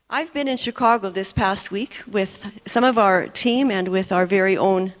I've been in Chicago this past week with some of our team and with our very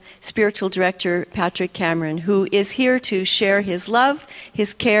own spiritual director, Patrick Cameron, who is here to share his love,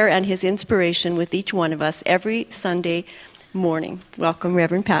 his care, and his inspiration with each one of us every Sunday morning. Welcome,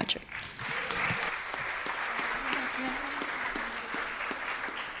 Reverend Patrick.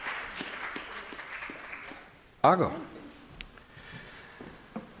 Chicago.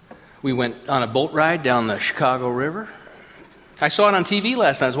 We went on a boat ride down the Chicago River. I saw it on TV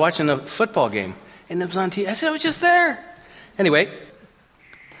last night. I was watching a football game, and it was on TV. I said, I was just there. Anyway,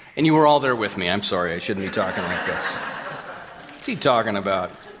 and you were all there with me. I'm sorry, I shouldn't be talking like this. What's he talking about?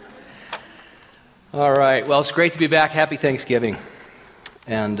 All right, well, it's great to be back. Happy Thanksgiving.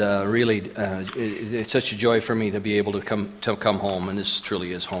 And really, it's such a joy for me to be able to come home, and this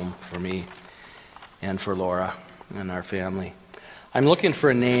truly is home for me and for Laura and our family. I'm looking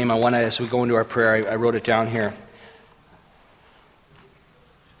for a name. I want to, as we go into our prayer, I wrote it down here.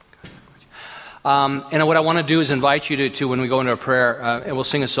 And what I want to do is invite you to when we go into a prayer, and we'll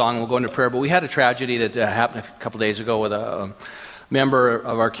sing a song, and we'll go into prayer. But we had a tragedy that happened a couple days ago with a member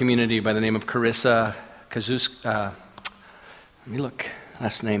of our community by the name of Carissa Kazusk. Let me look,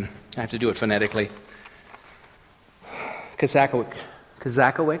 last name. I have to do it phonetically.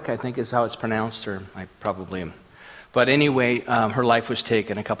 Kazakowicz, I think is how it's pronounced, or I probably am. But anyway, her life was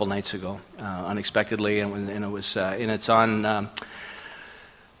taken a couple nights ago, unexpectedly, and it's on.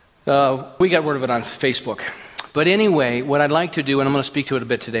 We got word of it on Facebook. But anyway, what I'd like to do, and I'm going to speak to it a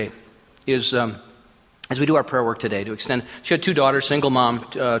bit today, is as we do our prayer work today, to extend. She had two daughters, single mom,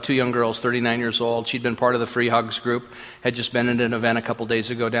 two young girls, 39 years old. She'd been part of the Free Hugs group, had just been at an event a couple days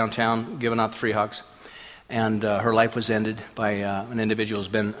ago downtown, giving out the free hugs. And her life was ended by an individual who's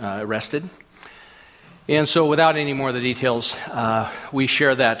been arrested. And so without any more of the details, we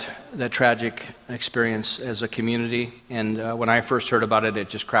share that tragic experience as a community. And when I first heard about it, it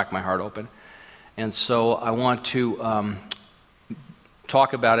just cracked my heart open. And so I want to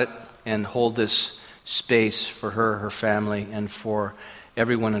talk about it and hold this space for her family, and for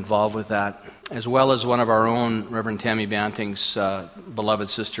everyone involved with that, as well as one of our own, Reverend Tammy Banting's beloved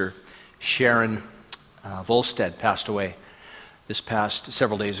sister, Sharon Volstead, passed away this past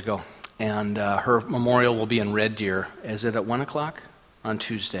several days ago. And her memorial will be in Red Deer. Is it at 1 o'clock? On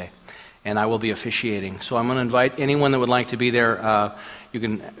Tuesday. And I will be officiating. So I'm going to invite anyone that would like to be there. You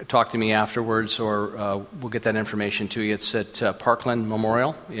can talk to me afterwards, or we'll get that information to you. It's at Parkland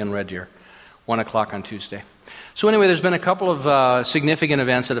Memorial in Red Deer, 1 o'clock on Tuesday. So anyway, there's been a couple of significant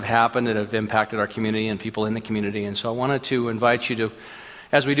events that have happened that have impacted our community and people in the community. And so I wanted to invite you to,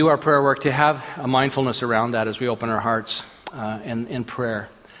 as we do our prayer work, to have a mindfulness around that as we open our hearts in prayer.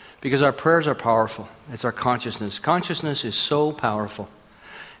 Because our prayers are powerful. It's our consciousness. Consciousness is so powerful.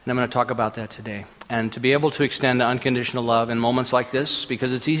 And I'm going to talk about that today. And to be able to extend unconditional love in moments like this,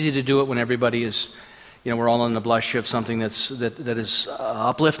 because it's easy to do it when everybody is, we're all in the blush of something that is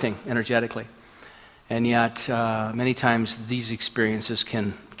uplifting energetically. And yet, many times these experiences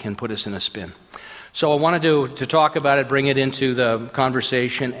can put us in a spin. So I wanted to talk about it, bring it into the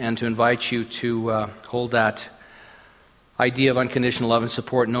conversation, and to invite you to hold that idea of unconditional love and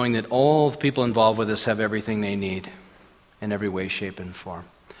support, knowing that all the people involved with us have everything they need in every way, shape, and form.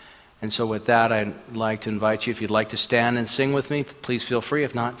 And so with that, I'd like to invite you, if you'd like to stand and sing with me, please feel free.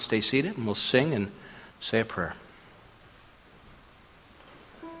 If not, stay seated, and we'll sing and say a prayer.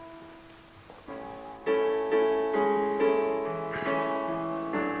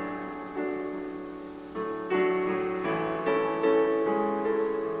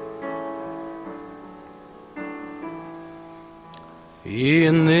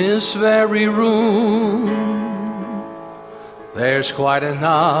 In this very room, there's quite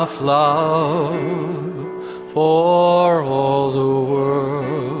enough love for all the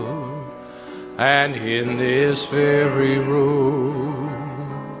world. And in this very room,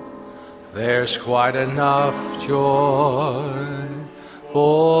 there's quite enough joy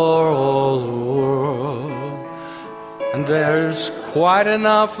for all the world. And there's quite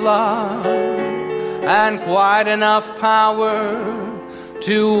enough love and quite enough power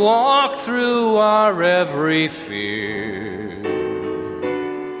to walk through our every fear.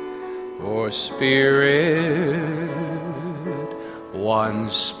 For Spirit, one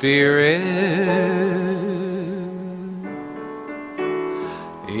Spirit,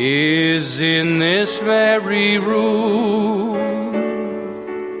 is in this very room.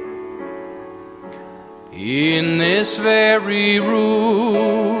 In this very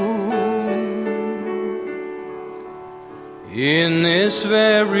room. In this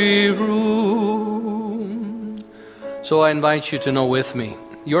very room. So I invite you to know with me,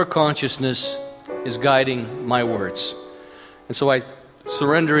 your consciousness is guiding my words. And so I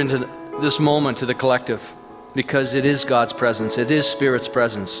surrender into this moment to the collective, because it is God's presence. It is Spirit's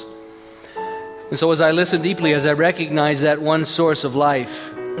presence. And so as I listen deeply, as I recognize that one source of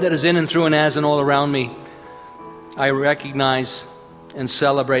life that is in and through and as and all around me, I recognize and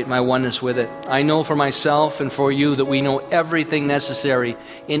celebrate my oneness with it. I know for myself and for you that we know everything necessary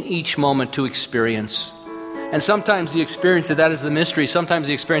in each moment to experience. And sometimes the experience of that is the mystery. Sometimes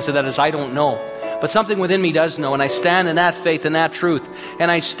the experience of that is I don't know. But something within me does know, and I stand in that faith and that truth. And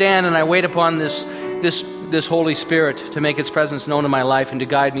I stand and I wait upon this Holy Spirit to make its presence known in my life and to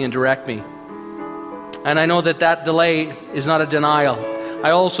guide me and direct me. And I know that delay is not a denial.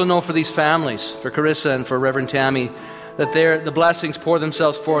 I also know for these families, for Carissa and for Reverend Tammy, that the blessings pour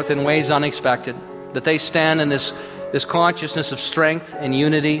themselves forth in ways unexpected. That they stand in this consciousness of strength and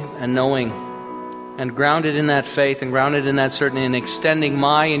unity and knowing, and grounded in that faith and grounded in that certainty, and extending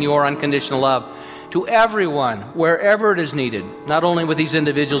my and your unconditional love to everyone, wherever it is needed, not only with these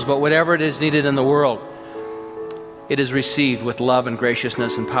individuals, but whatever it is needed in the world. It is received with love and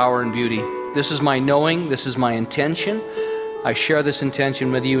graciousness and power and beauty. This is my knowing, this is my intention. I share this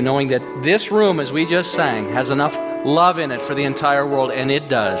intention with you, knowing that this room, as we just sang, has enough love in it for the entire world, and it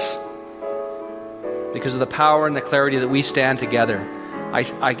does. Because of the power and the clarity that we stand together. I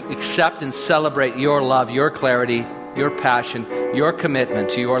accept and celebrate your love, your clarity, your passion, your commitment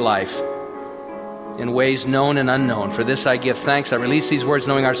to your life in ways known and unknown. For this I give thanks. I release these words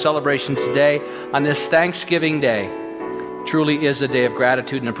knowing our celebration today on this Thanksgiving Day truly is a day of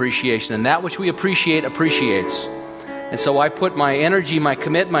gratitude and appreciation. And that which we appreciate appreciates. And so I put my energy, my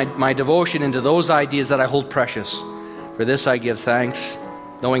commitment, my devotion into those ideas that I hold precious. For this I give thanks,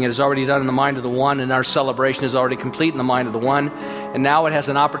 knowing it is already done in the mind of the one, and our celebration is already complete in the mind of the one. And now it has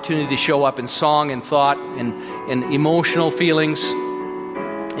an opportunity to show up in song and thought, in emotional feelings,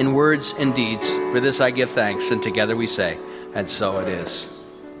 in words and deeds. For this I give thanks, and together we say, and so it is.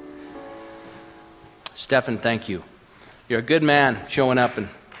 Stephen, thank you. You're a good man showing up, and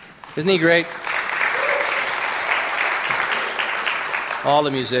isn't he great? All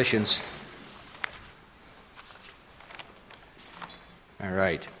the musicians. All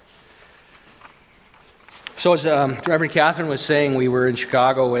right. So as Reverend Catherine was saying, we were in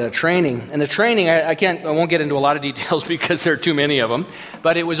Chicago at a training. And the training, I won't get into a lot of details because there are too many of them.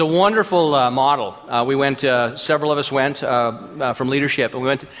 But it was a wonderful model. Several of us went from leadership,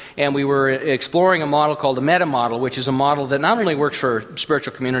 and we were exploring a model called the Meta model, which is a model that not only works for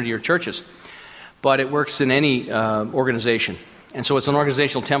spiritual community or churches, but it works in any organization. And so it's an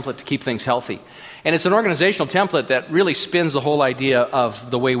organizational template to keep things healthy. And it's an organizational template that really spins the whole idea of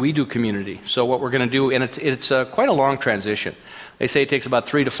the way we do community. So what we're going to do, and it's quite a long transition. They say it takes about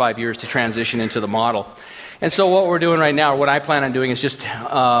 3 to 5 years to transition into the model. And so what we're doing right now, what I plan on doing, is just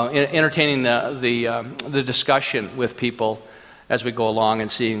entertaining the discussion with people as we go along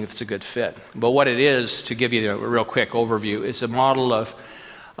and seeing if it's a good fit. But what it is, to give you a real quick overview, is a model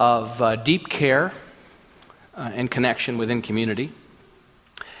of deep care and connection within community,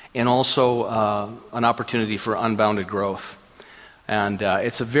 and also an opportunity for unbounded growth. And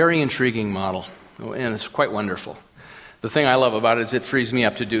it's a very intriguing model, and it's quite wonderful. The thing I love about it is it frees me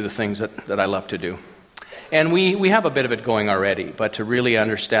up to do the things that I love to do. And we have a bit of it going already, but to really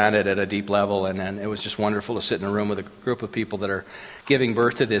understand it at a deep level, and it was just wonderful to sit in a room with a group of people that are giving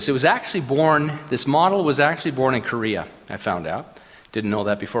birth to this. This model was actually born in Korea, I found out. Didn't know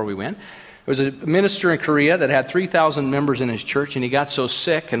that before we went. There was a minister in Korea that had 3,000 members in his church, and he got so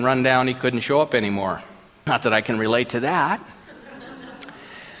sick and run down he couldn't show up anymore. Not that I can relate to that.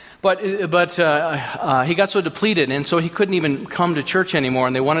 But he got so depleted, and so he couldn't even come to church anymore,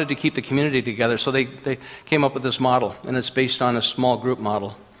 and they wanted to keep the community together, so they came up with this model, and it's based on a small group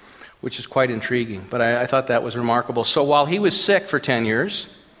model, which is quite intriguing. But I thought that was remarkable. So while he was sick for 10 years,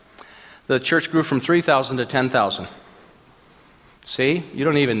 the church grew from 3,000 to 10,000. See, you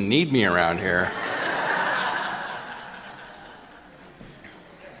don't even need me around here.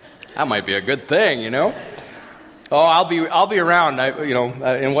 That might be a good thing, you know. Oh, I'll be around.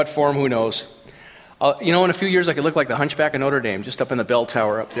 In what form? Who knows? In a few years, I could look like the Hunchback of Notre Dame, just up in the bell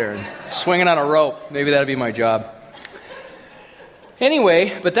tower up there, and swinging on a rope. Maybe that'd be my job.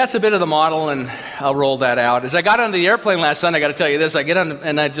 Anyway, but that's a bit of the model, and I'll roll that out. As I got on the airplane last Sunday, I got to tell you this. I get on,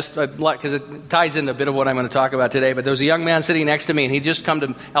 and because it ties into a bit of what I'm going to talk about today, but there was a young man sitting next to me, and he'd just come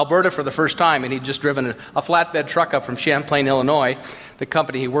to Alberta for the first time, and he'd just driven a flatbed truck up from Champlain, Illinois. The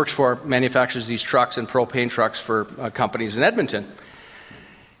company he works for manufactures these trucks and propane trucks for companies in Edmonton.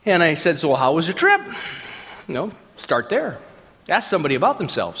 And I said, so how was your trip? Start there. Ask somebody about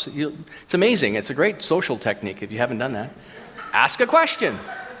themselves. It's amazing. It's a great social technique if you haven't done that. Ask a question.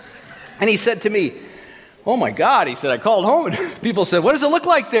 And he said to me, oh my God, he said, I called home and people said, what does it look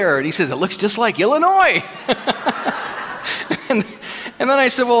like there? And he says, it looks just like Illinois. And then I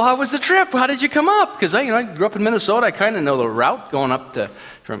said, well, how was the trip? How did you come up? Because I grew up in Minnesota. I kind of know the route going up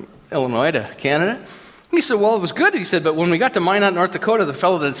from Illinois to Canada. He said, well, it was good. He said, but when we got to Minot, North Dakota, the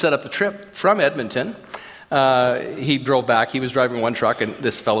fellow that had set up the trip from Edmonton, he drove back. He was driving one truck, and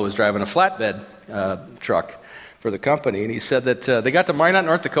this fellow was driving a flatbed truck for the company. And he said that they got to Minot,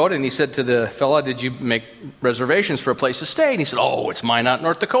 North Dakota, and he said to the fellow, did you make reservations for a place to stay? And he said, oh, it's Minot,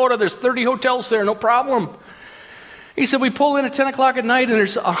 North Dakota. There's 30 hotels there, no problem. He said, we pull in at 10 o'clock at night, and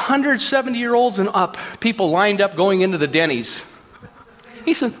there's 170-year-olds and up, people lined up going into the Denny's.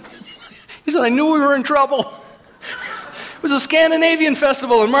 He said, I knew we were in trouble. It was a Scandinavian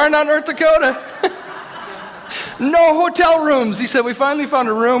festival in Minot, North Dakota. No hotel rooms. He said, we finally found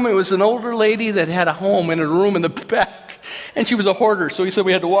a room. It was an older lady that had a home in a room in the back, and she was a hoarder, so he said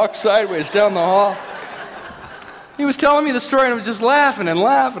we had to walk sideways down the hall. He was telling me the story, and I was just laughing and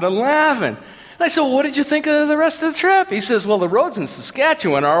laughing and laughing. I said, well, what did you think of the rest of the trip? He says, well, the roads in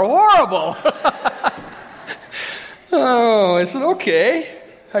Saskatchewan are horrible. Oh, I said, okay.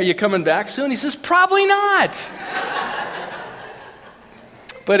 Are you coming back soon? He says, probably not.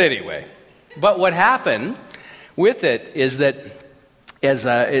 But anyway, what happened with it is that as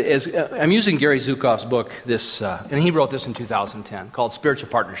I'm using Gary Zukav's book, and he wrote this in 2010, called Spiritual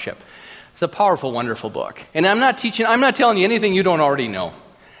Partnership. It's a powerful, wonderful book. And I'm not telling you anything you don't already know.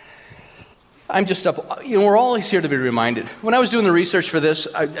 I'm just we're always here to be reminded. When I was doing the research for this,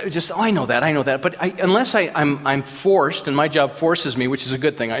 I know that. But unless I'm forced, and my job forces me, which is a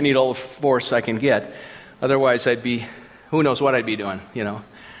good thing. I need all the force I can get. Otherwise, who knows what I'd be doing,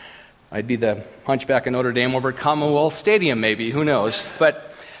 I'd be the hunchback of Notre Dame over at Commonwealth Stadium, maybe. Who knows?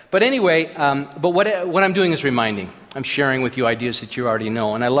 But anyway, what I'm doing is reminding. I'm sharing with you ideas that you already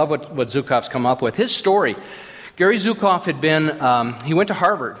know. And I love what Zukav's come up with. His story, Gary Zukav he went to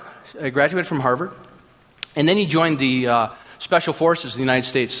Harvard. Graduated from Harvard, and then he joined the Special Forces of the United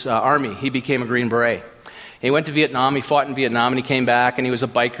States Army. He became a Green Beret. He went to Vietnam, he fought in Vietnam, and he came back, and he was a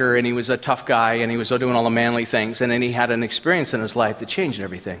biker, and he was a tough guy, and he was doing all the manly things, and then he had an experience in his life that changed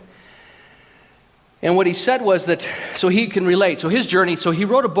everything. And what he said was that, so he can relate, so his journey, so he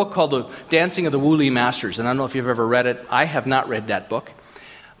wrote a book called The Dancing of the Wu Li Masters, and I don't know if you've ever read it. I have not read that book,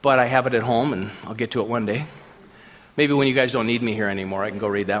 but I have it at home, and I'll get to it one day. Maybe when you guys don't need me here anymore, I can go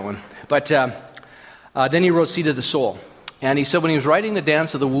read that one. But then he wrote Seed of the Soul. And he said when he was writing The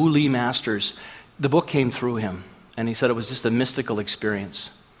Dance of the Wu Li Masters, the book came through him. And he said it was just a mystical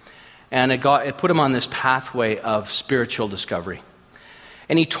experience. And it put him on this pathway of spiritual discovery.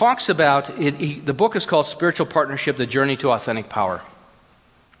 And he talks about, the book is called Spiritual Partnership, The Journey to Authentic Power.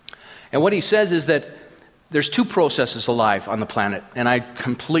 And what he says is that there's two processes alive on the planet, and I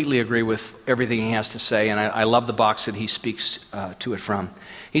completely agree with everything he has to say, and I love the box that he speaks to it from.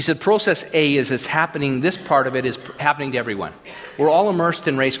 He said process A is it's happening, this part of it is happening to everyone. We're all immersed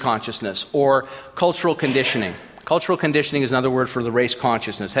in race consciousness or cultural conditioning. Cultural conditioning is another word for the race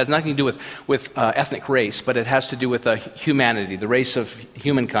consciousness. It has nothing to do with ethnic race, but it has to do with humanity, the race of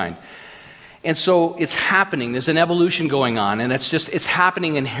humankind. And so it's happening. There's an evolution going on, and it's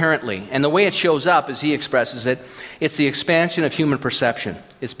happening inherently. And the way it shows up, as he expresses it, it's the expansion of human perception.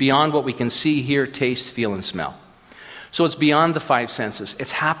 It's beyond what we can see, hear, taste, feel, and smell. So it's beyond the five senses.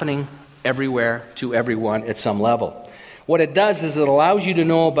 It's happening everywhere to everyone at some level. What it does is it allows you to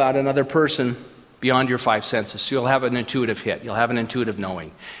know about another person beyond your five senses. So you'll have an intuitive hit. You'll have an intuitive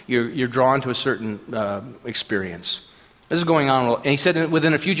knowing. You're drawn to a certain experience. This is going on, and he said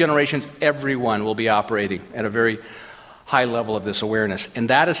within a few generations, everyone will be operating at a very high level of this awareness. And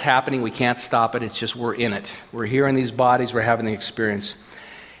that is happening. We can't stop it. It's just we're in it. We're here in these bodies. We're having the experience.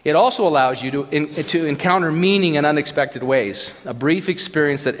 It also allows you to encounter meaning in unexpected ways. A brief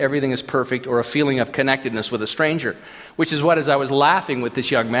experience that everything is perfect, or a feeling of connectedness with a stranger, which is what, as I was laughing with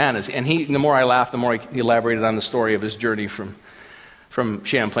this young man, and the more I laughed, the more he elaborated on the story of his journey from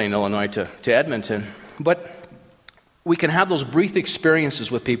Champlain, Illinois to Edmonton. But we can have those brief experiences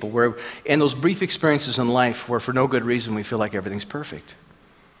with people and those brief experiences in life where for no good reason we feel like everything's perfect.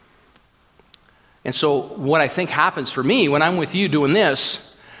 And so what I think happens for me when I'm with you doing this,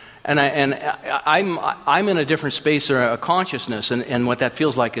 and I'm in a different space or a consciousness, and what that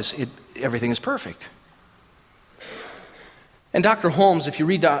feels like is everything is perfect. And Dr. Holmes, if you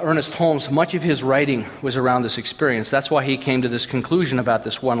read Ernest Holmes, much of his writing was around this experience. That's why he came to this conclusion about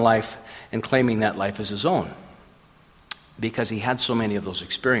this one life and claiming that life as his own, because he had so many of those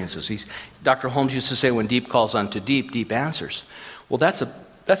experiences. Dr. Holmes used to say, when deep calls unto deep, deep answers. Well, that's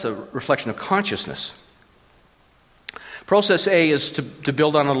a reflection of consciousness. Process A is, to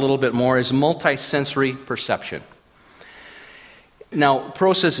build on it a little bit more, is multisensory perception. Now,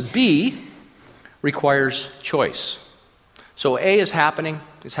 process B requires choice. So A is happening.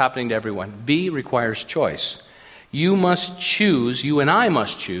 It's happening to everyone. B requires choice. You must choose, you and I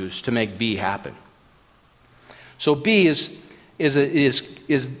must choose to make B happen. So B is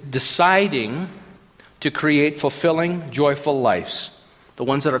deciding to create fulfilling, joyful lives, the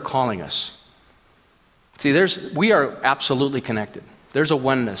ones that are calling us. See, we are absolutely connected. There's a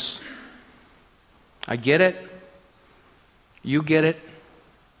oneness. I get it. You get it.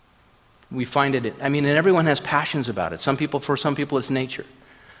 We find it. And everyone has passions about it. For some people, it's nature.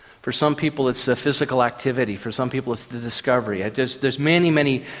 For some people, it's the physical activity. For some people, it's the discovery. There's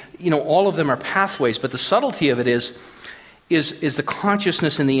many, all of them are pathways, but the subtlety of it is the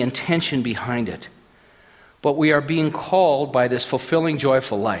consciousness and the intention behind it. But we are being called by this fulfilling,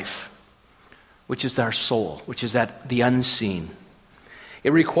 joyful life, which is our soul, which is the unseen.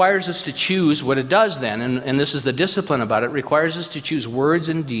 It requires us to choose what it does then, and this is the discipline about it. It requires us to choose words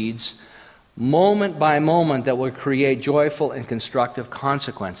and deeds moment by moment that will create joyful and constructive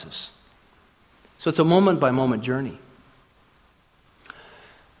consequences. So it's a moment by moment journey.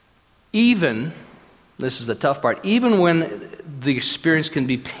 Even, this is the tough part, even when the experience can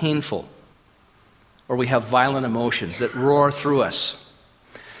be painful or we have violent emotions that roar through us.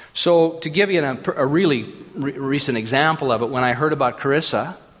 So to give you a really recent example of it, when I heard about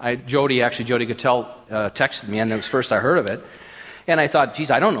Carissa, Jody Gattell texted me, and it was first I heard of it. And I thought,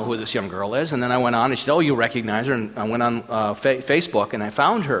 geez, I don't know who this young girl is. And then I went on, and she said, oh, you recognize her. And I went on Facebook, and I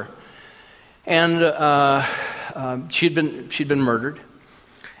found her. And she'd been murdered.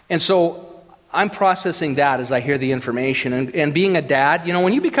 And so I'm processing that as I hear the information. And being a dad,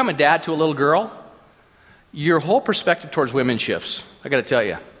 when you become a dad to a little girl, your whole perspective towards women shifts. I got to tell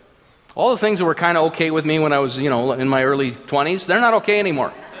you. All the things that were kind of okay with me when I was, in my early 20s, they're not okay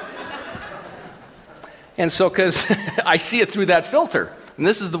anymore. And so, because I see it through that filter. And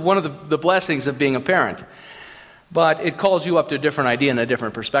this is one of the blessings of being a parent. But it calls you up to a different idea and a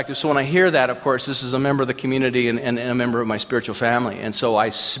different perspective. So when I hear that, of course, this is a member of the community and a member of my spiritual family. And so I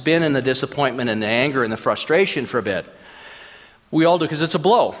spin in the disappointment and the anger and the frustration for a bit. We all do, because it's a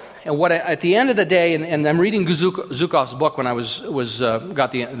blow. And at the end of the day, and I'm reading Zukav's book when I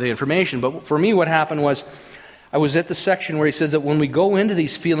got the information, but for me what happened was, I was at the section where he says that when we go into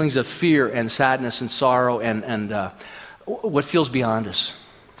these feelings of fear and sadness and sorrow and what feels beyond us,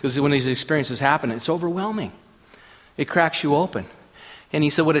 because when these experiences happen, it's overwhelming. It cracks you open. And he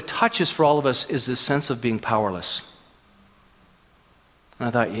said what it touches for all of us is this sense of being powerless. And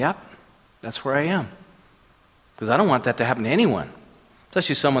I thought, yep, that's where I am. Because I don't want that to happen to anyone,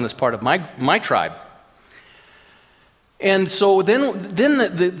 especially someone that's part of my tribe. And so then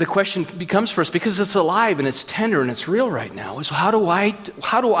the question becomes for us, because it's alive and it's tender and it's real right now, is how do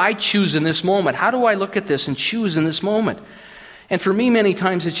I choose in this moment? How do I look at this and choose in this moment? And for me, many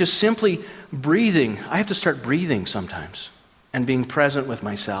times, it's just simply breathing. I have to start breathing sometimes and being present with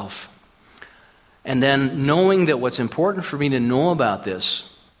myself. And then knowing that what's important for me to know about this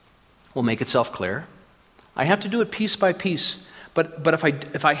will make itself clear. I have to do it piece by piece. But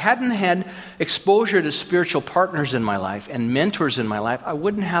if I hadn't had exposure to spiritual partners in my life and mentors in my life, I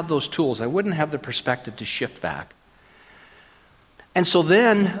wouldn't have those tools. I wouldn't have the perspective to shift back. And so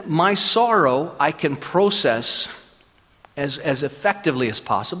then my sorrow I can process as effectively as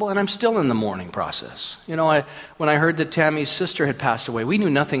possible, and I'm still in the mourning process. When I heard that Tammy's sister had passed away, we knew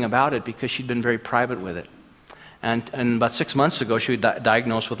nothing about it because she'd been very private with it. And about 6 months ago, she was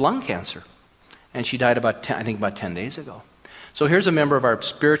diagnosed with lung cancer. And she died about 10 days ago. So here's a member of our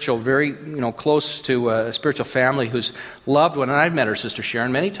spiritual, very close to a spiritual family who's loved one. And I've met her sister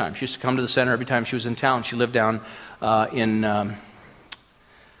Sharon many times. She used to come to the center every time she was in town. She lived down in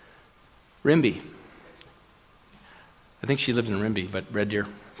Rimbey. I think she lived in Rimbey, but Red Deer,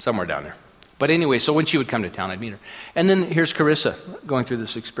 somewhere down there. But anyway, so when she would come to town, I'd meet her. And then here's Carissa going through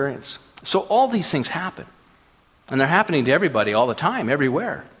this experience. So all these things happen. And they're happening to everybody all the time,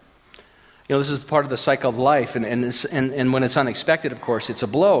 everywhere. This is part of the cycle of life, and when it's unexpected, of course, it's a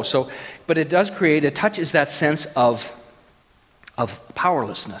blow. But it does create, it touches that sense of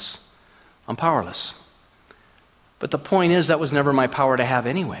powerlessness. I'm powerless. But the point is, that was never my power to have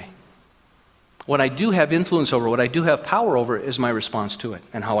anyway. What I do have influence over, what I do have power over, is my response to it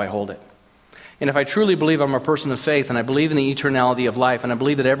and how I hold it. And if I truly believe I'm a person of faith, and I believe in the eternality of life, and I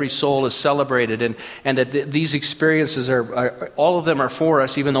believe that every soul is celebrated, and that these experiences are all of them are for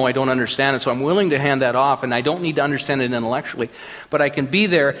us, even though I don't understand it, so I'm willing to hand that off, and I don't need to understand it intellectually, but I can be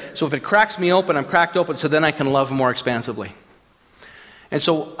there, so if it cracks me open, I'm cracked open, so then I can love more expansively. And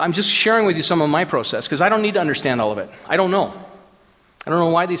so I'm just sharing with you some of my process, because I don't need to understand all of it. I don't know. I don't know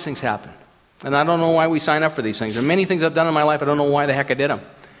why these things happen. And I don't know why we sign up for these things. There are many things I've done in my life, I don't know why the heck I did them.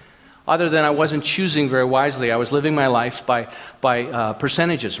 Other than I wasn't choosing very wisely. I was living my life by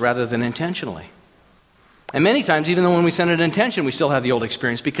percentages rather than intentionally. And many times, even though when we send an intention, we still have the old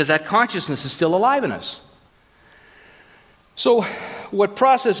experience, because that consciousness is still alive in us. So what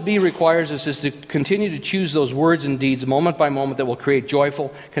process B requires us is to continue to choose those words and deeds moment by moment that will create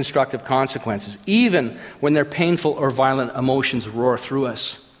joyful, constructive consequences, even when their painful or violent emotions roar through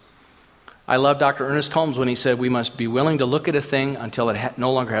us. I love Dr. Ernest Holmes when he said we must be willing to look at a thing until it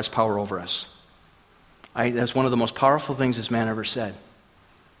no longer has power over us. That's one of the most powerful things this man ever said.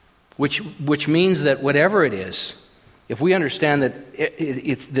 Which means that whatever it is, if we understand that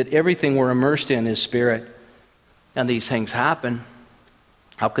that everything we're immersed in is spirit, and these things happen,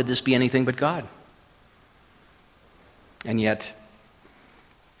 how could this be anything but God? And yet,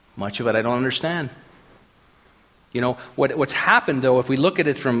 much of it I don't understand. You know, what's happened, though, if we look at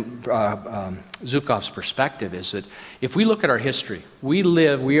it from Zukav's perspective, is that if we look at our history, we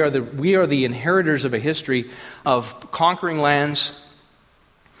are the inheritors of a history of conquering lands,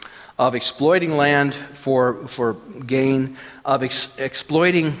 of exploiting land for gain, of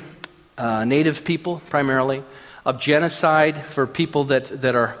exploiting native people primarily, of genocide for people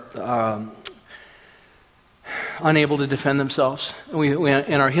that are unable to defend themselves.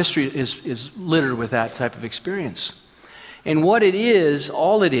 And our history is littered with that type of experience. And what it is,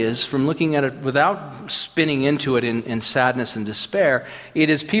 all it is, from looking at it without spinning into it in sadness and despair,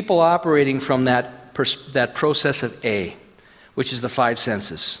 it is people operating from that process of A, which is the five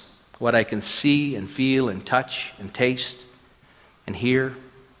senses. What I can see and feel and touch and taste and hear.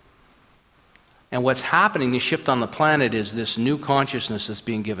 And what's happening, the shift on the planet, is this new consciousness that's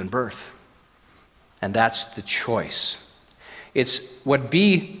being given birth. And that's the choice. It's what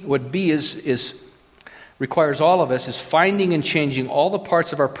B is requires all of us is finding and changing all the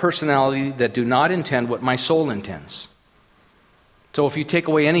parts of our personality that do not intend what my soul intends. So if you take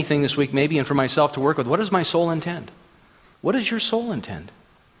away anything this week, maybe, and for myself to work with, what does my soul intend? What does your soul intend?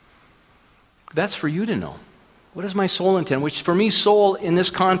 That's for you to know. What does my soul intend? Which for me, soul in this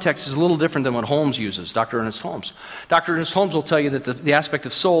context is a little different than what Holmes uses, Dr. Ernest Holmes. Dr. Ernest Holmes will tell you that the aspect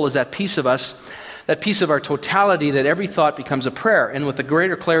of soul is that piece of us, that piece of our totality, that every thought becomes a prayer. And with the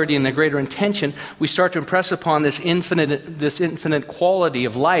greater clarity and the greater intention, we start to impress upon this infinite quality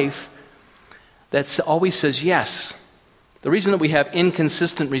of life that always says yes. The reason that we have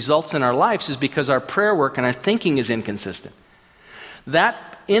inconsistent results in our lives is because our prayer work and our thinking is inconsistent. That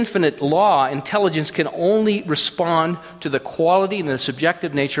infinite law, intelligence, can only respond to the quality and the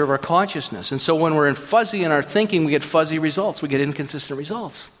subjective nature of our consciousness. And so when we're fuzzy in our thinking, we get fuzzy results. We get inconsistent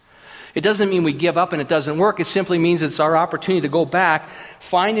results. It doesn't mean we give up and it doesn't work. It simply means it's our opportunity to go back,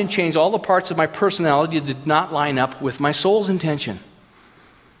 find and change all the parts of my personality that did not line up with my soul's intention.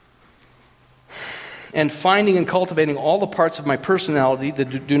 And finding and cultivating all the parts of my personality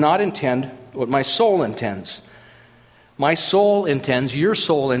that do not intend what my soul intends. My soul intends, your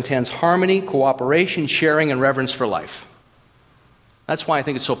soul intends harmony, cooperation, sharing, and reverence for life. That's why I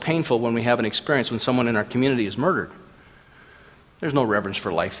think it's so painful when we have an experience when someone in our community is murdered. There's no reverence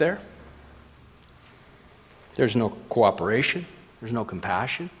for life there. There's no cooperation. There's no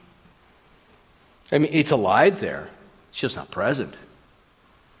compassion. I mean, it's alive there. It's just not present.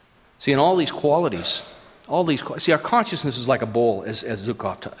 See, in all these qualities, see, our consciousness is like a bowl, as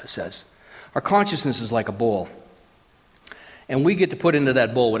Zukov says. Our consciousness is like a bowl. And we get to put into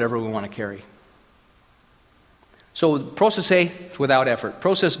that bowl whatever we want to carry. So process A is without effort.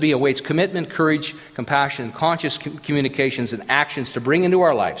 Process B awaits commitment, courage, compassion, conscious communications, and actions to bring into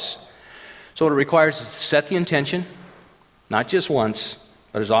our lives. So what it requires is to set the intention, not just once,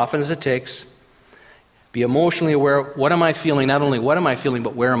 but as often as it takes. Be emotionally aware, what am I feeling? Not only what am I feeling,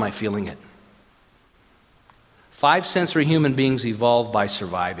 but where am I feeling it? 5 sensory human beings evolved by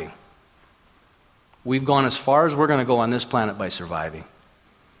surviving. We've gone as far as we're going to go on this planet by surviving.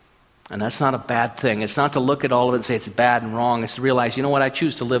 And that's not a bad thing. It's not to look at all of it and say it's bad and wrong. It's to realize, you know what, I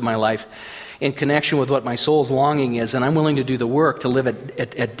choose to live my life in connection with what my soul's longing is, and I'm willing to do the work to live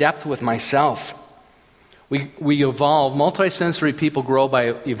at depth with myself. We evolve. Multisensory people grow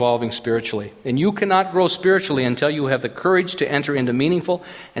by evolving spiritually. And you cannot grow spiritually until you have the courage to enter into meaningful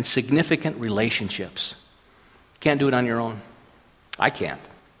and significant relationships. You can't do it on your own. I can't.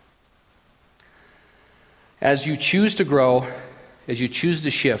 As you choose to grow, as you choose to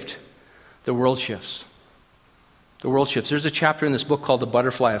shift, the world shifts. The world shifts. There's a chapter in this book called The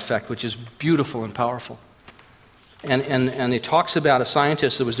Butterfly Effect, which is beautiful and powerful. And it talks about a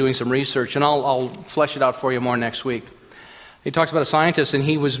scientist that was doing some research, and I'll flesh it out for you more next week. He talks about a scientist, and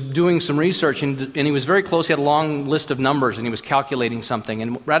he was doing some research, and he was very close. He had a long list of numbers, and he was calculating something.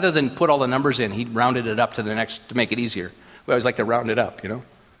 And rather than put all the numbers in, he rounded it up to the next to make it easier. We always like to round it up,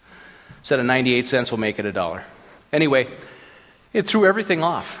 Instead of 98 cents, we'll make it $1. Anyway, it threw everything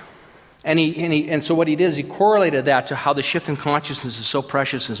off. And so what he did is he correlated that to how the shift in consciousness is so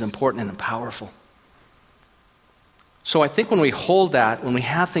precious, is important, and powerful. So I think when we hold that, when we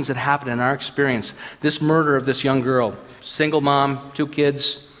have things that happen in our experience, this murder of this young girl, single mom, 2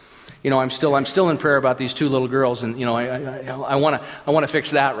 kids, I'm still in prayer about these 2 little girls, and I want to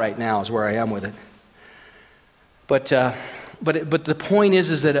fix that right now is where I am with it. But the point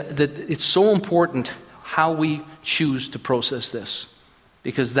is that it's so important how we choose to process this,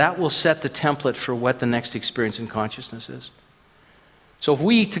 because that will set the template for what the next experience in consciousness is. So if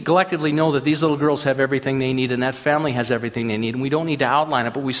we collectively know that these little girls have everything they need and that family has everything they need, and we don't need to outline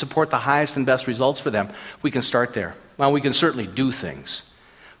it, but we support the highest and best results for them, we can start there. Well, we can certainly do things,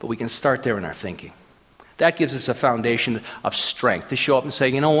 but we can start there in our thinking. That gives us a foundation of strength to show up and say,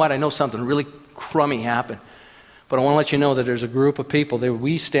 you know what, I know something really crummy happened, but I want to let you know that there's a group of people that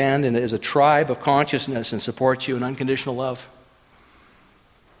we stand in as a tribe of consciousness and support you in unconditional love.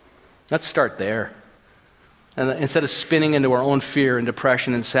 Let's start there. And instead of spinning into our own fear and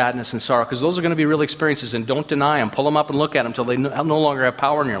depression and sadness and sorrow, because those are going to be real experiences, and don't deny them. Pull them up and look at them until they no longer have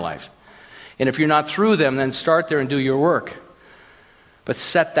power in your life. And if you're not through them, then start there and do your work. But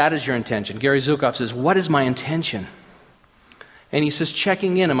set that as your intention. Gary Zukav says, what is my intention? And he says,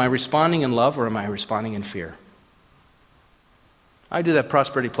 checking in, am I responding in love or am I responding in fear? I do that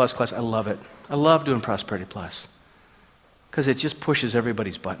Prosperity Plus class. I love it. I love doing Prosperity Plus because it just pushes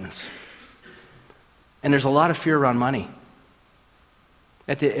everybody's buttons. And there's a lot of fear around money.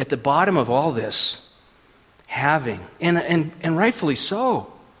 At the bottom of all this, having, and rightfully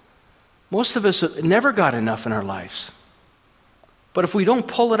so, most of us never got enough in our lives. But if we don't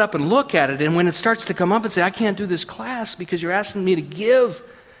pull it up and look at it, and when it starts to come up and say, I can't do this class because you're asking me to give,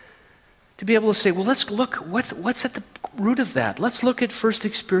 to be able to say, well, let's look, what's at the root of that? Let's look at first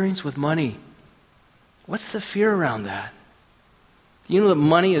experience with money. What's the fear around that? You know that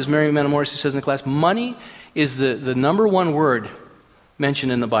money, as Mary Menamorsi says in the class, money is the number one word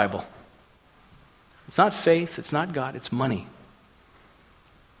mentioned in the Bible. It's not faith, it's not God, it's money.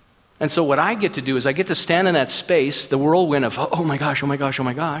 And so what I get to do is I get to stand in that space, the whirlwind of, oh my gosh, oh my gosh, oh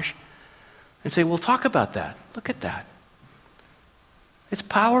my gosh, and say, well, talk about that. Look at that. It's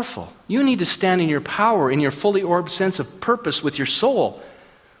powerful. You need to stand in your power, in your fully orbed sense of purpose with your soul,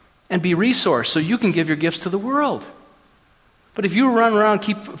 and be resourced so you can give your gifts to the world. But if you run around,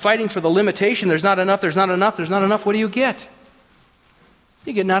 keep fighting for the limitation, there's not enough, there's not enough, there's not enough, what do you get?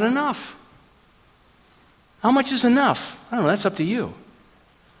 You get not enough. How much is enough? I don't know, that's up to you.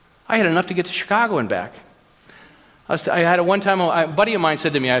 I had enough to get to Chicago and back. I had a one time, a buddy of mine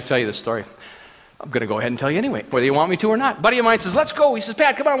said to me, I have to tell you this story. I'm going to go ahead and tell you anyway, whether you want me to or not. A buddy of mine says, let's go. He says,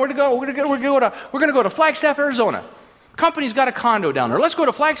 Pat, come on, where to go? We're going to go to Flagstaff, Arizona. Company's got a condo down there. Let's go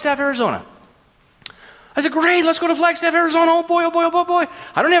to Flagstaff, Arizona. I said, great, let's go to Flagstaff, Arizona. Oh boy, oh boy, oh boy, oh boy.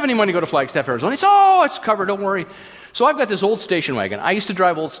 I don't have any money to go to Flagstaff, Arizona. He said, oh, it's covered, don't worry. So I've got this old station wagon. I used to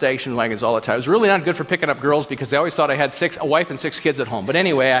drive old station wagons all the time. It was really not good for picking up girls because they always thought I had a wife and 6 kids at home. But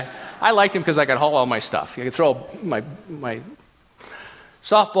anyway, I liked them because I could haul all my stuff. I could throw my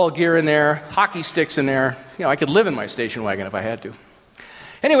softball gear in there, hockey sticks in there. You know, I could live in my station wagon if I had to.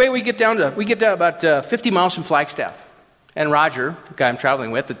 Anyway, we get down about 50 miles from Flagstaff. And Roger, the guy I'm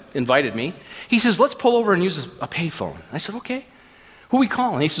traveling with, that invited me, he says, let's pull over and use a payphone. I said, okay. Who are we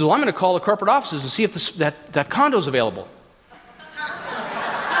calling? He says, well, I'm going to call the corporate offices and see if that condo's available.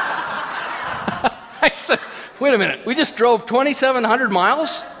 I said, wait a minute. We just drove 2,700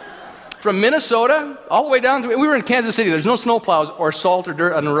 miles from Minnesota all the way down to, we were in Kansas City. There's no snowplows or salt or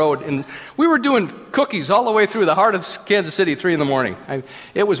dirt on the road. And we were doing cookies all the way through the heart of Kansas City at 3 in the morning.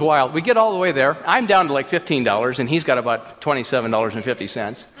 It was wild. We get all the way there. I'm down to like $15, and he's got about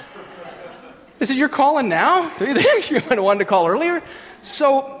 $27.50. I said, you're calling now? You're the one to call earlier?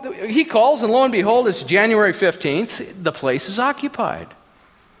 So he calls, and lo and behold, it's January 15th. The place is occupied.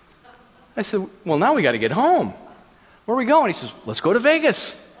 I said, well, now we got to get home. Where are we going? He says, let's go to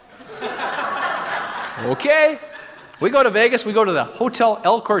Vegas. Okay. We go to Vegas. We go to the Hotel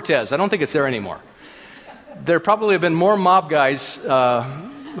El Cortez. I don't think it's there anymore. There probably have been more mob guys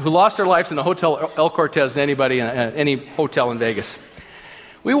who lost their lives in the Hotel El Cortez than anybody in any hotel in Vegas.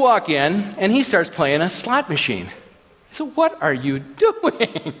 We walk in, and he starts playing a slot machine. I said, what are you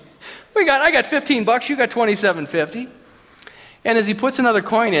doing? I got $15, you got $27.50. And as he puts another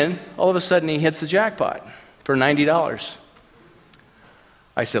coin in, all of a sudden he hits the jackpot for $90.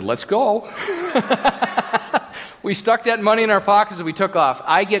 I said, let's go. We stuck that money in our pockets and we took off.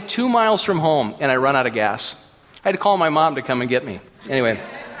 I get 2 miles from home and I run out of gas. I had to call my mom to come and get me. Anyway,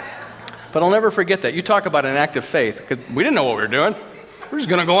 but I'll never forget that. You talk about an act of faith, because we didn't know what we were doing. We're just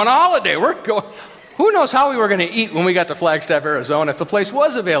going to go on a holiday. Who knows how we were going to eat when we got to Flagstaff, Arizona, if the place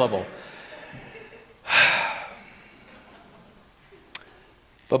was available.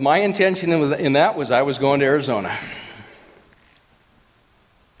 But my intention in that was I was going to Arizona.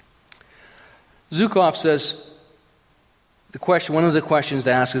 Zukov says, one of the questions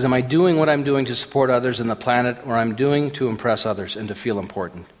to ask is, am I doing what I'm doing to support others and the planet, or I'm doing to impress others and to feel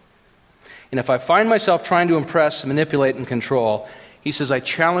important? And if I find myself trying to impress, manipulate, and control, he says, I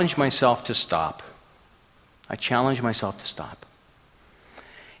challenge myself to stop. I challenge myself to stop.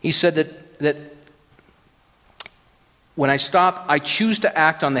 He said that when I stop, I choose to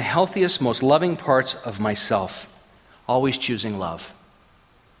act on the healthiest, most loving parts of myself, always choosing love.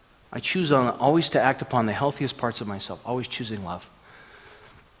 I choose always to act upon the healthiest parts of myself, always choosing love.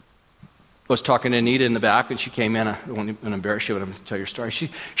 I was talking to Anita in the back, and she came in. I won't even embarrass you, but I'm going to tell your story.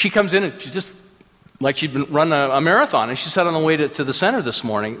 She comes in, and she's just like she'd been running a marathon, and she said on the way to the center this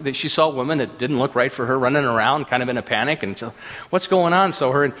morning that she saw a woman that didn't look right for her running around, kind of in a panic, and so, what's going on? So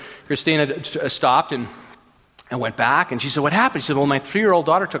her and Christina stopped and went back, and she said, what happened? She said, well, my 3-year-old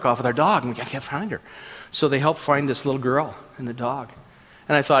daughter took off with our dog, and I can't find her. So they helped find this little girl and the dog.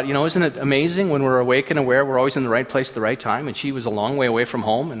 And I thought, isn't it amazing when we're awake and aware, we're always in the right place at the right time, and she was a long way away from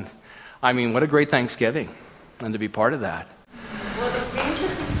home, and I mean, what a great Thanksgiving, and to be part of that. Well, the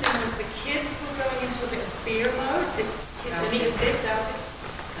interesting thing was the kids were going into a bit of fear mode. Anita's kids out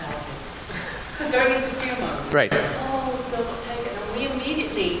going into fear mode. Right. Oh, God will take it. And we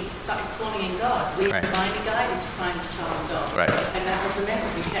immediately started calling in God. We Right. divinely guided to find this child of God. Right. And that was the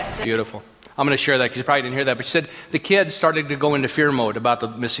message we kept saying. Beautiful. I'm going to share that because you probably didn't hear that, but she said the kids started to go into fear mode about the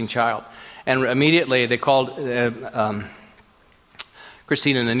missing child. And immediately they called,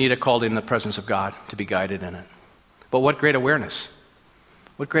 Christina and Anita called in the presence of God to be guided in it. But what great awareness.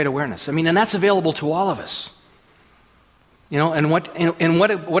 What great awareness. I mean, and that's available to all of us. And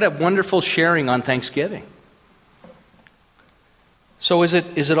what a wonderful sharing on Thanksgiving. So is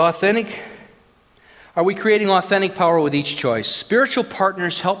it authentic? Are we creating authentic power with each choice? Spiritual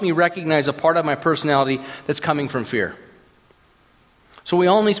partners help me recognize a part of my personality that's coming from fear. So we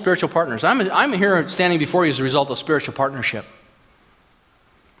all need spiritual partners. I'm here standing before you as a result of spiritual partnership.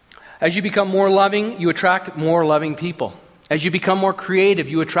 As you become more loving, you attract more loving people. As you become more creative,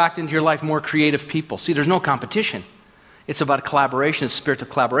 you attract into your life more creative people. See, there's no competition. It's about collaboration, it's a spirit of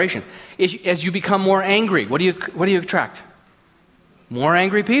collaboration. As you become more angry, what do you attract? More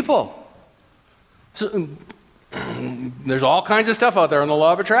angry people. So, there's all kinds of stuff out there in the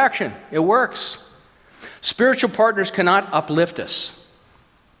law of attraction. It works. Spiritual partners cannot uplift us.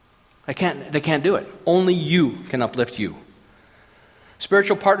 They can't do it. Only you can uplift you.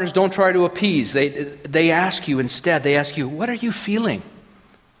 Spiritual partners don't try to appease. They ask you instead, what are you feeling?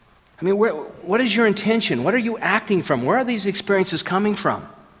 I mean, what is your intention? What are you acting from? Where are these experiences coming from?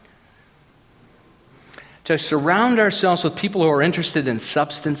 To surround ourselves with people who are interested in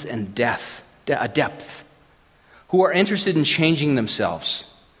substance and depth, who are interested in changing themselves.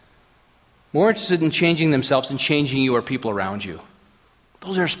 More interested in changing themselves than changing you or people around you.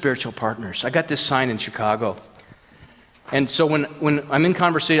 Those are spiritual partners. I got this sign in Chicago. And so when I'm in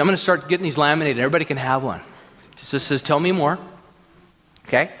conversation, I'm going to start getting these laminated. Everybody can have one. It just says, tell me more.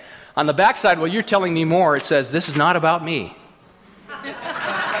 Okay? On the back side, while you're telling me more, it says, this is not about me.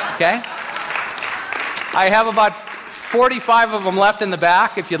 Okay? I have about 45 of them left in the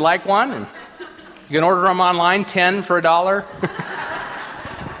back if you'd like one. And you can order them online, 10 for $1.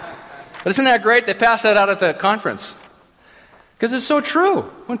 But isn't that great? They pass that out at the conference. Because it's so true.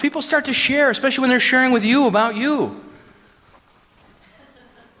 When people start to share, especially when they're sharing with you about you.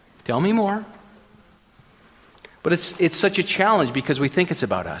 Tell me more. But it's such a challenge because we think it's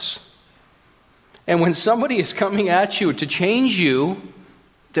about us. And when somebody is coming at you to change you,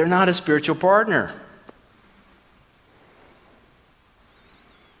 they're not a spiritual partner.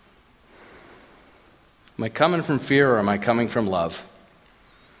 Am I coming from fear or am I coming from love?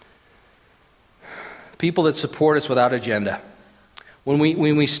 People that support us without agenda. When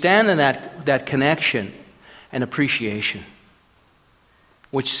we stand in that connection and appreciation,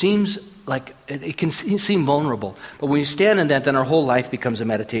 which seems like, it can seem vulnerable, but when you stand in that, then our whole life becomes a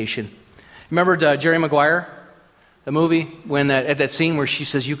meditation. Remember Jerry Maguire, the movie, when at that scene where she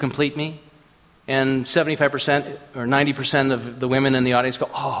says, you complete me? And 75% or 90% of the women in the audience go,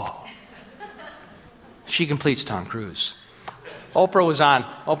 oh. She completes Tom Cruise. Oprah was on.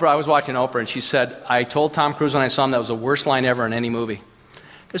 I was watching Oprah, and she said, I told Tom Cruise when I saw him that was the worst line ever in any movie.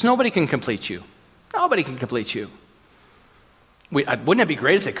 Because nobody can complete you. No, Nobody can complete you. Wouldn't it be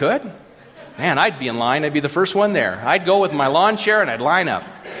great if they could? Man, I'd be in line. I'd be the first one there. I'd go with my lawn chair and I'd line up.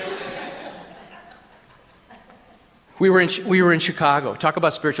 We were in Chicago. Talk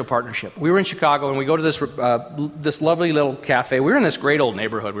about spiritual partnership. We were in Chicago, and we go to this lovely little cafe. We were in this great old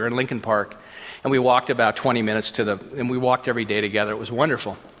neighborhood. We were in Lincoln Park, and we walked about 20 minutes and we walked every day together. It was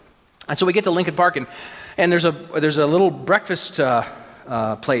wonderful. And so we get to Lincoln Park, and there's a little breakfast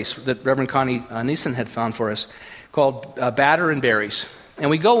place that Reverend Connie Neeson had found for us called Batter and Berries. And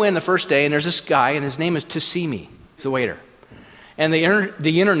we go in the first day, and there's this guy, and his name is Tassimi. He's the waiter. And the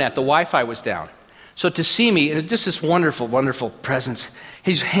internet, the Wi-Fi was down. So Tassimi, just this wonderful, wonderful presence.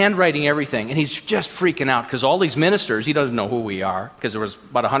 He's handwriting everything, and he's just freaking out because all these ministers, he doesn't know who we are because there was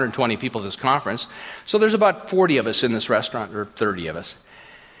about 120 people at this conference. So there's about 40 of us in this restaurant, or 30 of us.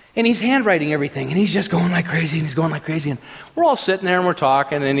 And he's handwriting everything, and he's just going like crazy, and he's going like crazy. And we're all sitting there, and we're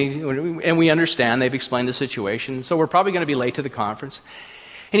talking, and we understand. They've explained the situation, so we're probably going to be late to the conference.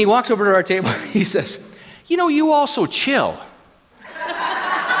 And he walks over to our table, and he says, you also chill.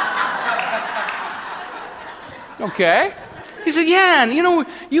 Okay. He said, yeah, and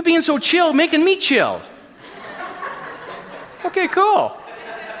you being so chill, making me chill. Okay, cool.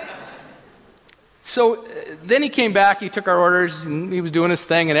 So then he came back, he took our orders, and he was doing his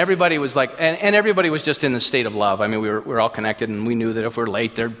thing, and everybody was like, and everybody was just in the state of love. I mean, we were all connected, and we knew that if we're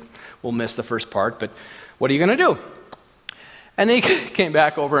late, we'll miss the first part, but what are you going to do? And then he came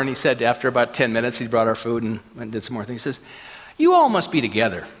back over, and he said, after about 10 minutes, he brought our food and did some more things. He says, you all must be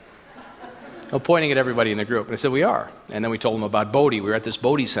together. Pointing at everybody in the group. And I said, we are. And then we told them about Bodhi. We were at this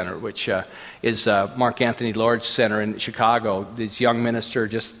Bodhi Center, which is Mark Anthony Lord's center in Chicago. This young minister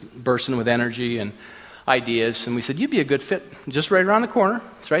just bursting with energy and ideas. And we said, you'd be a good fit. Just right around the corner.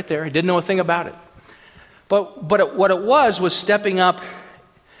 It's right there. He didn't know a thing about it. But what it was stepping up,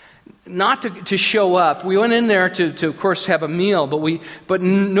 not to show up. We went in there to of course, have a meal. But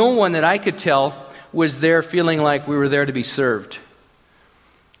no one that I could tell was there feeling like we were there to be served.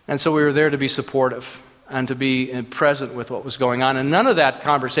 And so we were there to be supportive and to be present with what was going on. And none of that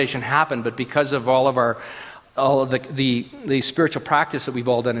conversation happened, but because of all of the spiritual practice that we've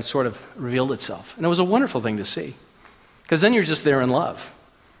all done, it sort of revealed itself. And it was a wonderful thing to see. Because then you're just there in love.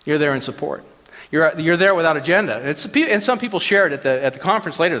 You're there in support. You're there without agenda. And some people shared at the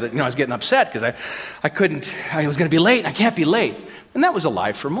conference later that I was getting upset because I was going to be late, and I can't be late. And that was a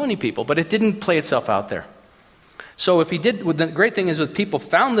lie for many people, but it didn't play itself out there. So if he did, the great thing is when people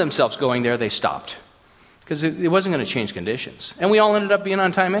found themselves going there, they stopped. Because it wasn't going to change conditions. And we all ended up being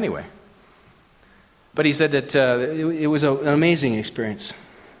on time anyway. But he said that it was an amazing experience.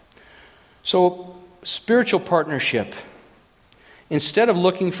 So spiritual partnership. Instead of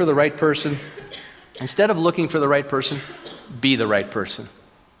looking for the right person, be the right person.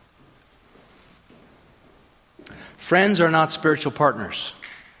 Friends are not spiritual partners.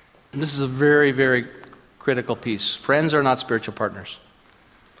 And this is a very, very critical piece. Friends are not spiritual partners.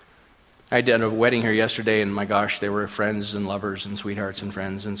 I did a wedding here yesterday, and my gosh, they were friends and lovers and sweethearts and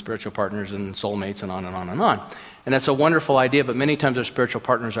friends and spiritual partners and soulmates and on and on and on. And that's a wonderful idea, but many times our spiritual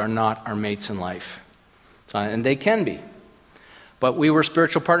partners are not our mates in life. And they can be. But we were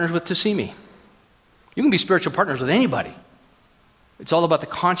spiritual partners with Tassimi. You can be spiritual partners with anybody. It's all about the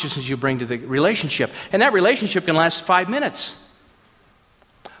consciousness you bring to the relationship. And that relationship can last 5 minutes.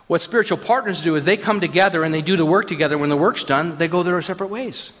 What spiritual partners do is they come together and they do the work together. When the work's done, they go their separate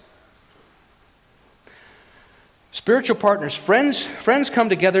ways. Spiritual partners, friends come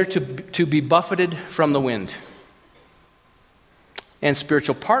together to be buffeted from the wind. And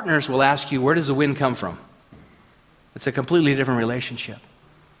spiritual partners will ask you, where does the wind come from? It's a completely different relationship.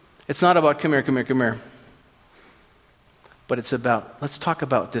 It's not about come here. But it's about, let's talk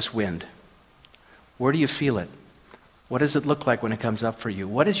about this wind. Where do you feel it? What does it look like when it comes up for you?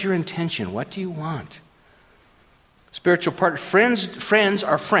 What is your intention? What do you want? Spiritual partners, friends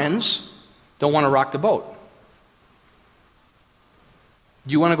are friends, don't want to rock the boat.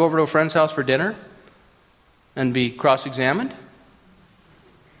 Do you want to go over to a friend's house for dinner and be cross-examined?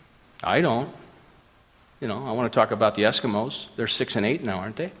 I don't. I want to talk about the Eskimos. They're 6 and 8 now,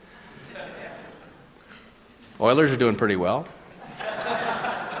 aren't they? Oilers are doing pretty well.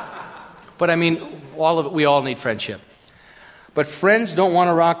 But I mean, we all need friendship. But friends don't want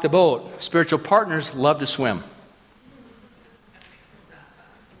to rock the boat. Spiritual partners love to swim.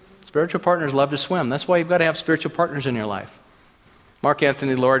 Spiritual partners love to swim. That's why you've got to have spiritual partners in your life. Mark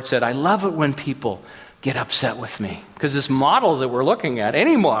Anthony Lord said, I love it when people get upset with me. Because this model that we're looking at,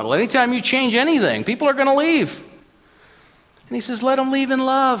 any model, anytime you change anything, people are going to leave. And he says, let them leave in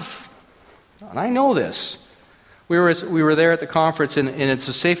love. And I know this. We were there at the conference, and it's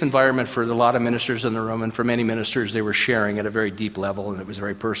a safe environment for a lot of ministers in the room, and for many ministers, they were sharing at a very deep level, and it was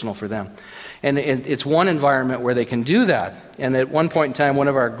very personal for them. And it's one environment where they can do that. And at one point in time, one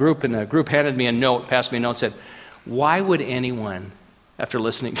of our group, and the group handed me a note, passed me a note, said, "Why would anyone, after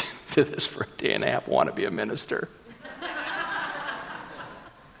listening to this for a day and a half, want to be a minister?"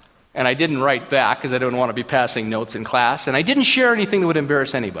 And I didn't write back because I didn't want to be passing notes in class, and I didn't share anything that would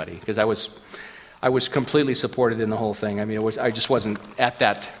embarrass anybody because I was completely supported in the whole thing. I mean, I just wasn't at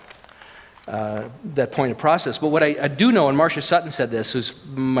that point of process. But what I do know, and Marcia Sutton said this, who's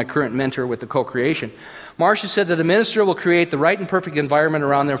my current mentor with the co-creation, Marcia said that a minister will create the right and perfect environment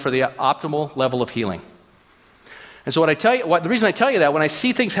around them for the optimal level of healing. And so the reason I tell you that, when I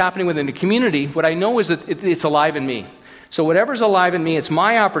see things happening within the community, what I know is that it's alive in me. So whatever's alive in me, it's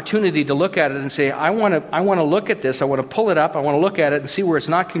my opportunity to look at it and say, I want to look at this, I want to pull it up, I want to look at it and see where it's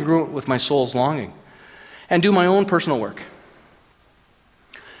not congruent with my soul's longing, and do my own personal work.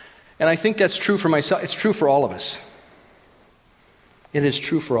 And I think that's true for myself. It's true for all of us. It is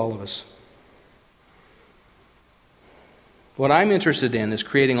true for all of us. What I'm interested in is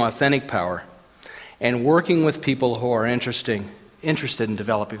creating authentic power and working with people who are interested in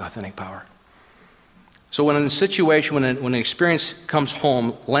developing authentic power. So when in a situation, when an experience comes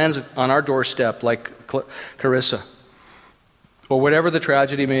home, lands on our doorstep like Carissa, or whatever the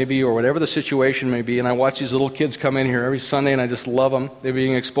tragedy may be, or whatever the situation may be, and I watch these little kids come in here every Sunday and I just love them. They're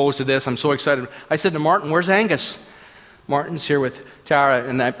being exposed to this. I'm so excited. I said to Martin, "Where's Angus?" Martin's here with Tara,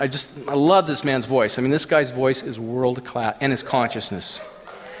 and I love this man's voice. I mean, this guy's voice is world class, and his consciousness.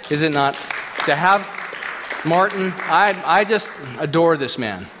 Is it not? To have Martin, I just adore this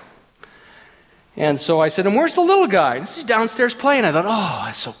man. And so I said, "And where's the little guy?" He's downstairs playing. I thought, oh,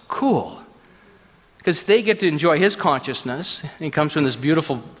 that's so cool. Because they get to enjoy his consciousness. He comes from this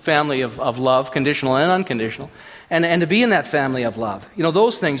beautiful family of love, conditional and unconditional. And to be in that family of love,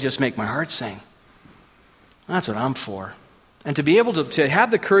 those things just make my heart sing. That's what I'm for. And to be able to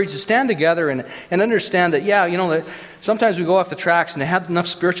have the courage to stand together and understand that, that sometimes we go off the tracks, and to have enough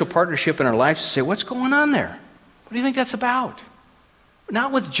spiritual partnership in our lives to say, what's going on there? What do you think that's about?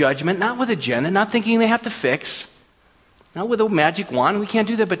 Not with judgment, not with agenda, not thinking they have to fix, not with a magic wand. We can't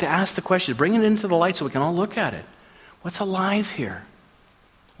do that, but to ask the question, bring it into the light so we can all look at it. What's alive here?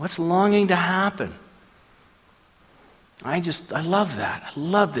 What's longing to happen? I love that. I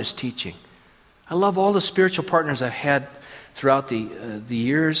love this teaching. I love all the spiritual partners I've had throughout the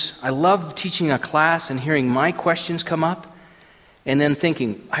years. I love teaching a class and hearing my questions come up and then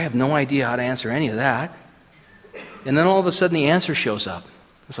thinking, I have no idea how to answer any of that. And then all of a sudden the answer shows up.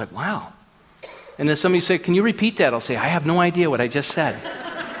 It's like, wow. And then somebody say, "Can you repeat that?" I'll say, "I have no idea what I just said."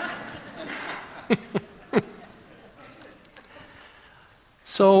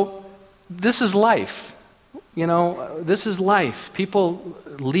 So this is life. This is life. People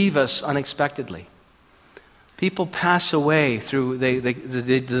leave us unexpectedly. People pass away through,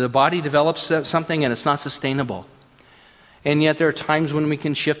 the body develops something and it's not sustainable. And yet there are times when we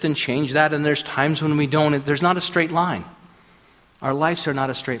can shift and change that, and there's times when we don't. There's not a straight line. Our lives are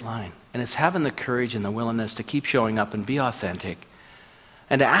not a straight line. And it's having the courage and the willingness to keep showing up and be authentic.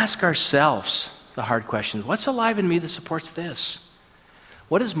 And to ask ourselves the hard questions. What's alive in me that supports this?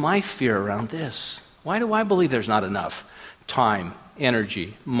 What is my fear around this? Why do I believe there's not enough time,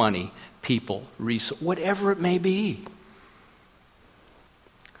 energy, money, people, resource, whatever it may be?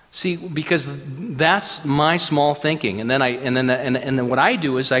 See, because that's my small thinking, and then what I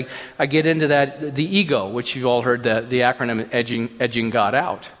do is I get into the ego, which you've all heard the acronym edging God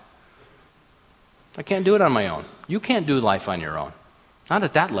out. I can't do it on my own. You can't do life on your own, not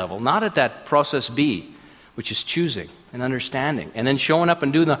at that level, not at that process B, which is choosing and understanding, and then showing up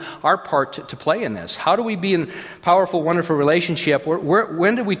and doing our part to play in this. How do we be in powerful, wonderful relationship?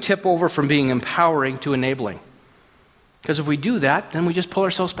 When do we tip over from being empowering to enabling? Because if we do that, then we just pull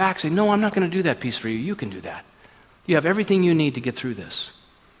ourselves back and say, no, I'm not going to do that piece for you. You can do that. You have everything you need to get through this.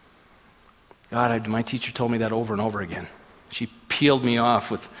 God, my teacher told me that over and over again. She peeled me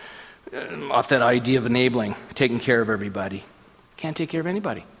off that idea of enabling, taking care of everybody. Can't take care of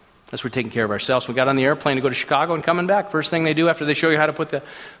anybody unless we're taking care of ourselves. We got on the airplane to go to Chicago and coming back. First thing they do after they show you how to put the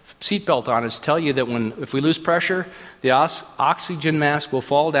seatbelt on is tell you that if we lose pressure, the oxygen mask will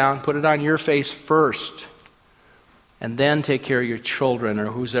fall down, put it on your face first. And then take care of your children or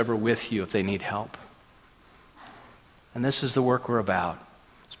who's ever with you if they need help. And this is the work we're about,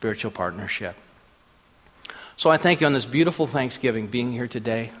 spiritual partnership. So I thank you on this beautiful Thanksgiving being here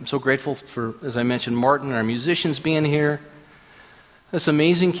today. I'm so grateful for, as I mentioned, Martin and our musicians being here. This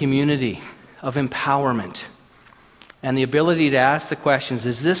amazing community of empowerment And the ability to ask the questions,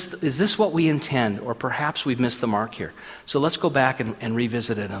 is this what we intend? Or perhaps we've missed the mark here. So let's go back and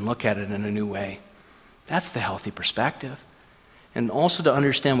revisit it and look at it in a new way. That's the healthy perspective. And also to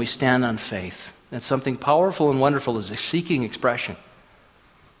understand we stand on faith. That something powerful and wonderful is a seeking expression.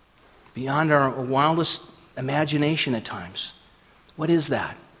 Beyond our wildest imagination at times. What is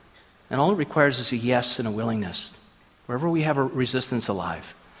that? And all it requires is a yes and a willingness. Wherever we have a resistance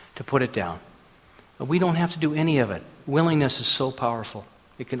alive, to put it down. But we don't have to do any of it. Willingness is so powerful.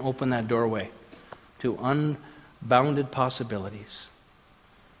 It can open that doorway to unbounded possibilities.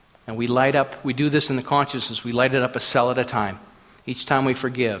 And we do this in the consciousness, we light it up a cell at a time. Each time we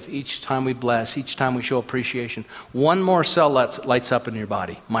forgive, each time we bless, each time we show appreciation. One more cell lights up in your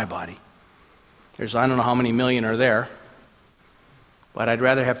body, my body. There's I don't know how many million are there, but I'd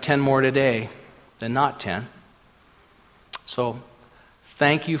rather have 10 more today than not 10. So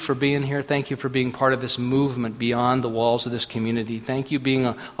thank you for being here. Thank you for being part of this movement beyond the walls of this community. Thank you for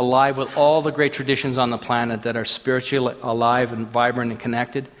being alive with all the great traditions on the planet that are spiritually alive and vibrant and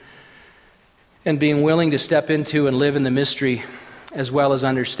connected. And being willing to step into and live in the mystery as well as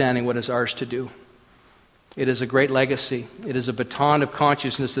understanding what is ours to do. It is a great legacy. It is a baton of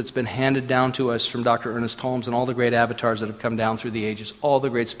consciousness that's been handed down to us from Dr. Ernest Holmes and all the great avatars that have come down through the ages, all the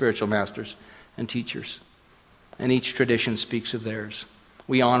great spiritual masters and teachers. And each tradition speaks of theirs.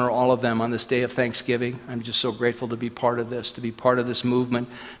 We honor all of them on this day of Thanksgiving. I'm just so grateful to be part of this, to be part of this movement,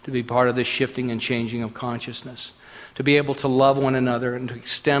 to be part of this shifting and changing of consciousness, to be able to love one another and to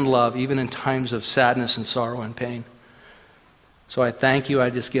extend love even in times of sadness and sorrow and pain. So I thank you. I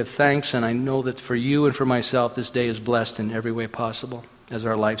just give thanks, and I know that for you and for myself, this day is blessed in every way possible, as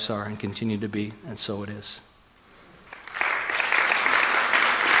our lives are and continue to be, and so it is.